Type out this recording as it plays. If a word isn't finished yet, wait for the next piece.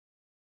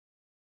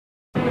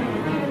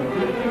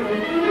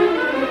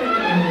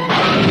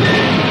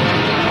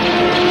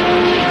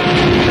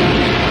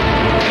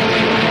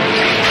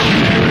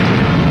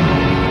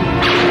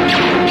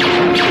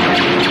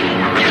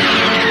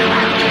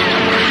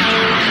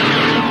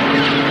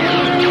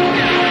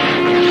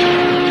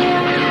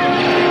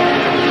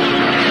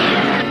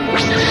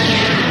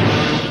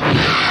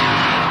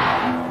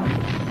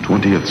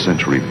20th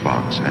Century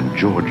Fox and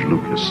George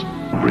Lucas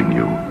bring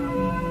you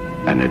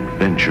an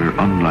adventure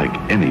unlike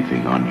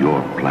anything on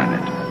your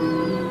planet.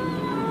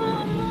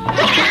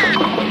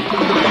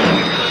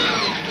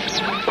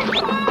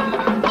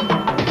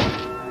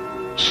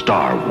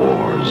 Star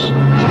Wars.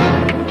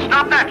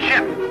 Stop that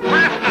ship!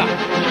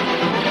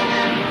 Faster!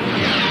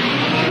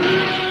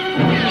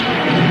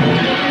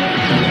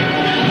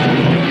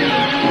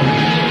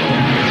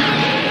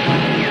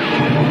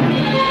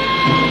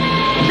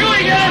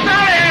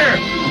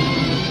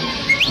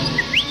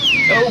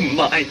 Oh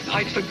my,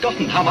 I'd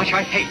forgotten how much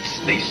I hate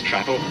space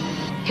travel.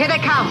 Here they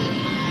come.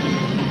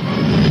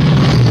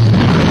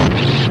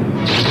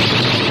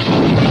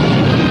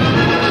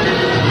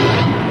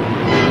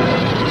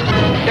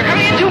 They're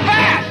coming in too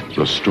fast!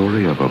 The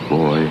story of a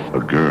boy, a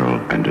girl,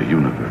 and a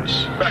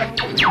universe.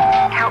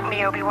 Help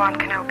me, Obi-Wan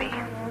Kenobi.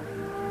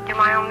 You're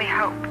my only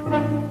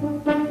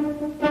hope.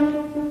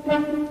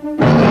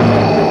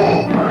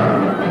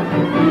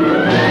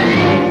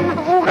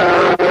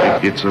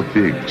 It's a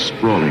big,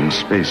 sprawling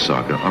space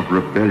saga of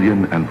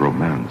rebellion and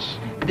romance.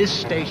 This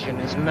station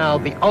is now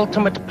the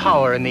ultimate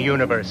power in the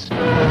universe.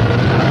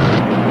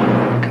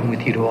 Come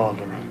with you to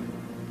Alderaan.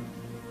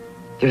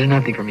 There's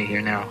nothing for me here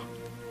now.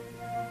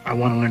 I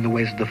want to learn the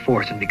ways of the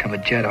Force and become a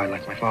Jedi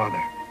like my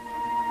father.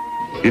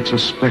 It's a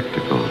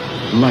spectacle,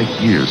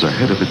 light years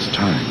ahead of its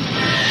time.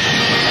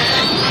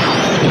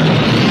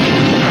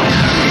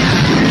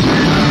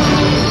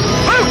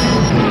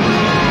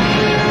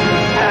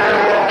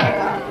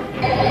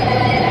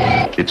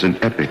 It's an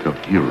epic of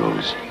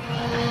heroes.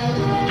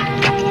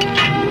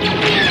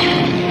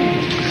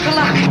 Good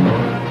luck!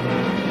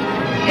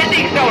 Hit the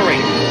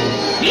accelerator!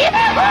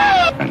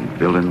 Yahoo! And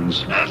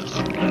villains.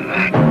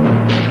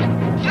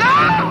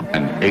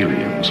 And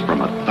aliens from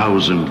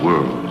 1,000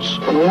 worlds.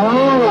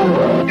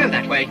 Go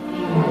that way.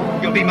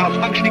 You'll be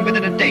malfunctioning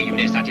within a day, you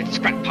nearsighted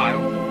scrap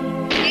pile.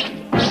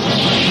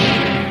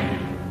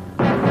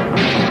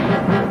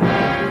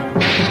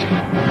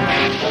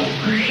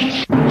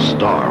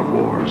 Star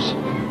Wars.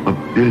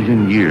 1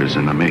 billion years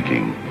in the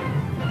making.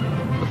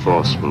 The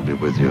Force will be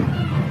with you.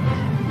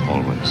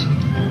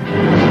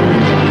 Always.